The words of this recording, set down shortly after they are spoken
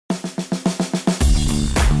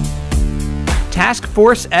Task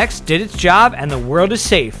Force X did its job and the world is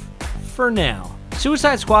safe. For now.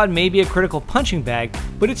 Suicide Squad may be a critical punching bag,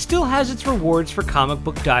 but it still has its rewards for comic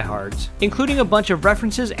book diehards, including a bunch of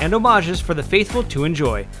references and homages for the faithful to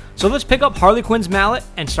enjoy. So let's pick up Harley Quinn's mallet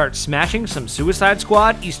and start smashing some Suicide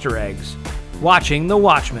Squad Easter eggs. Watching the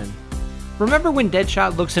Watchmen. Remember when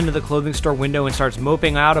Deadshot looks into the clothing store window and starts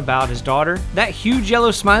moping out about his daughter? That huge yellow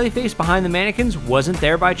smiley face behind the mannequins wasn't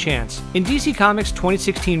there by chance. In DC Comics'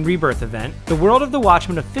 2016 Rebirth event, the world of the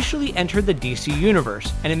Watchmen officially entered the DC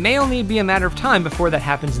universe, and it may only be a matter of time before that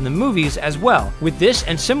happens in the movies as well, with this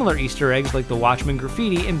and similar Easter eggs like the Watchmen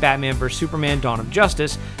graffiti in Batman vs Superman Dawn of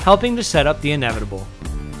Justice helping to set up the inevitable.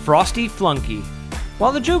 Frosty Flunky.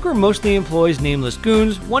 While the Joker mostly employs nameless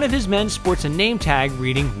goons, one of his men sports a name tag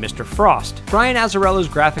reading Mr. Frost. Brian Azzarello's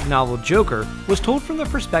graphic novel Joker was told from the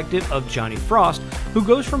perspective of Johnny Frost, who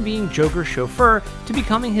goes from being Joker's chauffeur to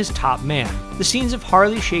becoming his top man. The scenes of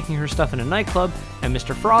Harley shaking her stuff in a nightclub and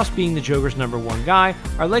Mr. Frost being the Joker's #1 guy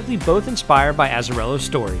are likely both inspired by Azzarello's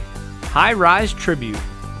story. High Rise Tribute.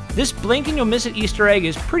 This blink and you'll miss it Easter egg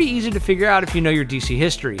is pretty easy to figure out if you know your DC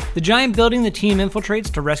history. The giant building the team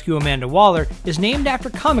infiltrates to rescue Amanda Waller is named after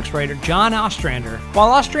comics writer John Ostrander. While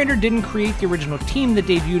Ostrander didn't create the original team that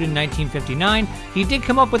debuted in 1959, he did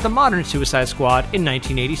come up with the modern Suicide Squad in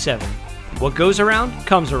 1987. What goes around,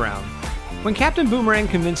 comes around. When Captain Boomerang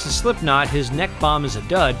convinces Slipknot his neck bomb is a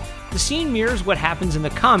dud, the scene mirrors what happens in the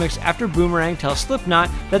comics after Boomerang tells Slipknot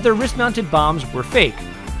that their wrist-mounted bombs were fake.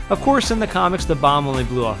 Of course, in the comics, the bomb only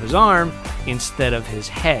blew off his arm instead of his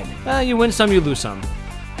head. You win some, you lose some.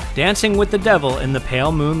 Dancing with the Devil in the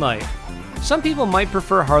Pale Moonlight. Some people might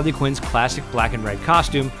prefer Harley Quinn's classic black and red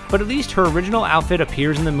costume, but at least her original outfit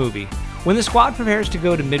appears in the movie. When the squad prepares to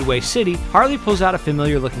go to Midway City, Harley pulls out a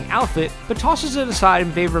familiar-looking outfit, but tosses it aside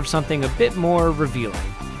in favor of something a bit more revealing.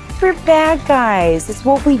 We're bad guys. It's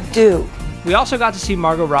what we do. We also got to see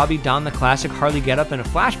Margot Robbie don the classic Harley getup in a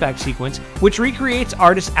flashback sequence, which recreates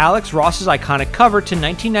artist Alex Ross's iconic cover to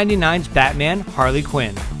 1999's Batman Harley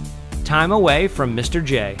Quinn. Time away from Mr.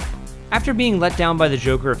 J. After being let down by the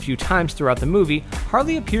Joker a few times throughout the movie,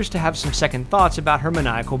 Harley appears to have some second thoughts about her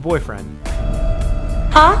maniacal boyfriend.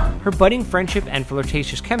 Huh? Her budding friendship and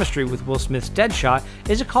flirtatious chemistry with Will Smith's Deadshot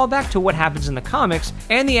is a callback to what happens in the comics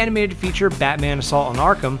and the animated feature Batman Assault on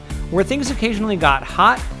Arkham, where things occasionally got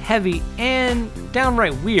hot, heavy, and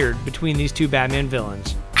downright weird between these two Batman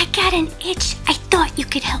villains. I got an itch I thought you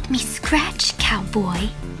could help me scratch, cowboy.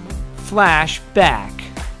 Flashback.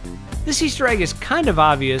 This Easter egg is kind of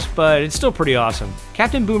obvious, but it's still pretty awesome.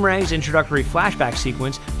 Captain Boomerang's introductory flashback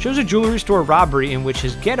sequence shows a jewelry store robbery in which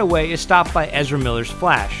his getaway is stopped by Ezra Miller's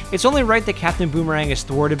Flash. It's only right that Captain Boomerang is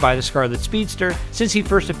thwarted by the Scarlet Speedster, since he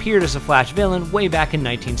first appeared as a Flash villain way back in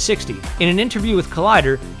 1960. In an interview with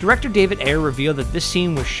Collider, director David Ayer revealed that this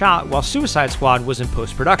scene was shot while Suicide Squad was in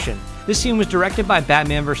post-production. This scene was directed by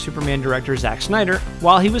Batman vs Superman director Zack Snyder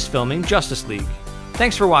while he was filming Justice League.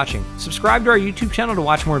 Thanks for watching. Subscribe to our YouTube channel to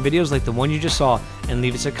watch more videos like the one you just saw, and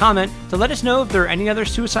leave us a comment to let us know if there are any other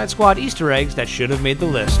Suicide Squad Easter eggs that should have made the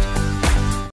list.